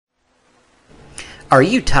Are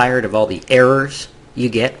you tired of all the errors you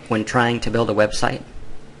get when trying to build a website?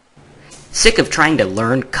 Sick of trying to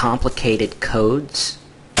learn complicated codes?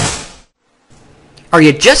 Are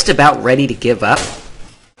you just about ready to give up?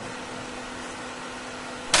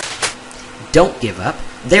 Don't give up.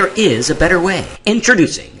 There is a better way.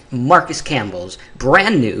 Introducing Marcus Campbell's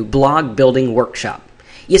brand new blog building workshop.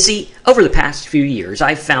 You see, over the past few years,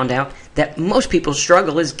 I've found out that most people's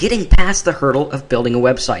struggle is getting past the hurdle of building a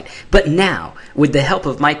website. But now, with the help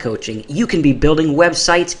of my coaching, you can be building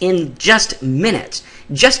websites in just minutes.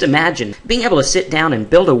 Just imagine being able to sit down and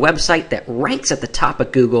build a website that ranks at the top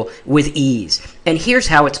of Google with ease. And here's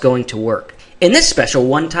how it's going to work. In this special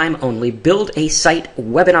one-time only Build a Site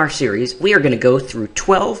webinar series, we are going to go through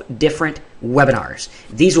 12 different webinars.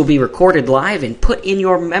 These will be recorded live and put in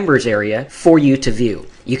your members area for you to view.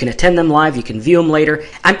 You can attend them live, you can view them later.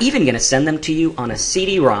 I'm even going to send them to you on a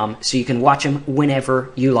CD-ROM so you can watch them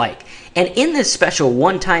whenever you like. And in this special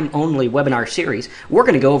one-time only webinar series, we're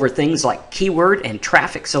going to go over things like keyword and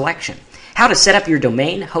traffic selection, how to set up your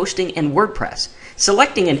domain, hosting, and WordPress,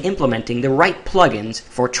 selecting and implementing the right plugins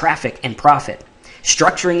for traffic and profit,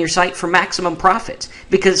 structuring your site for maximum profits,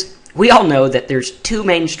 because we all know that there's two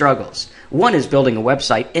main struggles. One is building a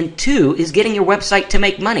website, and two is getting your website to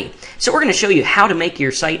make money. So we're going to show you how to make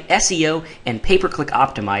your site SEO and pay-per-click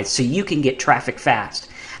optimized so you can get traffic fast.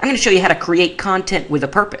 I'm going to show you how to create content with a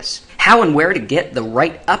purpose, how and where to get the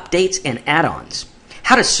right updates and add-ons,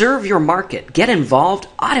 how to serve your market, get involved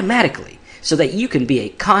automatically, so that you can be a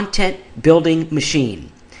content building machine.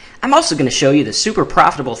 I'm also going to show you the super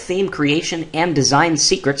profitable theme creation and design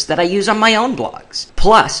secrets that I use on my own blogs.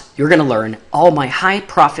 Plus, you're going to learn all my high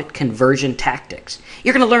profit conversion tactics.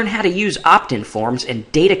 You're going to learn how to use opt-in forms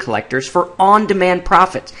and data collectors for on-demand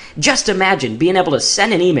profits. Just imagine being able to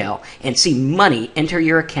send an email and see money enter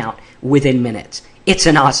your account within minutes. It's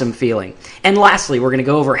an awesome feeling. And lastly, we're going to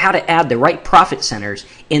go over how to add the right profit centers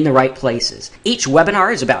in the right places. Each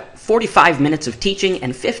webinar is about 45 minutes of teaching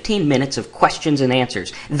and 15 minutes of questions and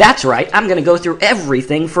answers. That's right, I'm going to go through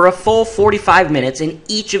everything for a full 45 minutes in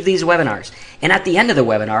each of these webinars. And at the end of the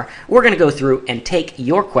webinar, we're going to go through and take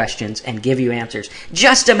your questions and give you answers.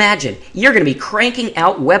 Just imagine, you're going to be cranking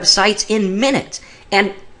out websites in minutes.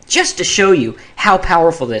 And just to show you how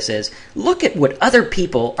powerful this is, look at what other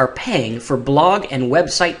people are paying for blog and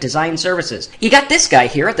website design services. You got this guy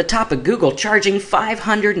here at the top of Google charging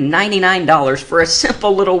 $599 for a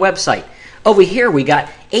simple little website. Over here we got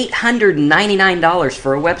 $899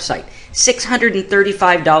 for a website,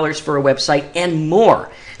 $635 for a website, and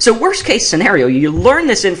more. So worst case scenario, you learn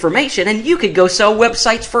this information and you could go sell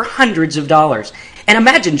websites for hundreds of dollars. And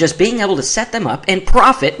imagine just being able to set them up and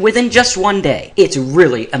profit within just one day. It's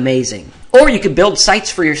really amazing. Or you could build sites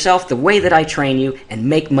for yourself the way that I train you and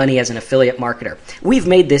make money as an affiliate marketer. We've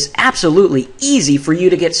made this absolutely easy for you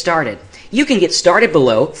to get started. You can get started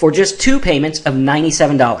below for just 2 payments of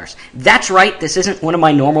 $97. That's right, this isn't one of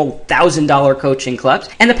my normal $1,000 coaching clubs,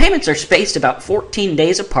 and the payments are spaced about 14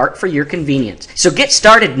 days apart for your convenience. So get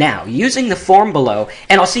started now using the form below,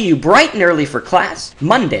 and I'll see you bright and early for class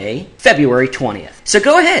Monday, February 20th. So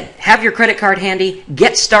go ahead, have your credit card handy,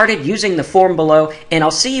 get started using the form below, and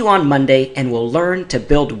I'll see you on Monday, and we'll learn to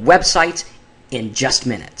build websites in just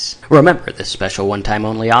minutes. Remember, this special one-time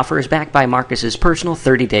only offer is backed by Marcus's personal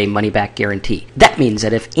 30-day money-back guarantee. That means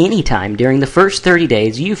that if any time during the first 30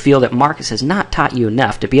 days you feel that Marcus has not taught you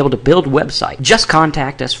enough to be able to build a website, just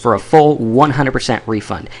contact us for a full 100%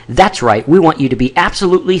 refund. That's right, we want you to be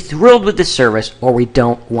absolutely thrilled with this service, or we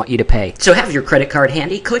don't want you to pay. So have your credit card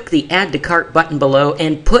handy, click the Add to Cart button below,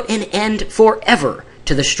 and put an end forever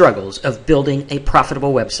to the struggles of building a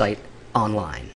profitable website online.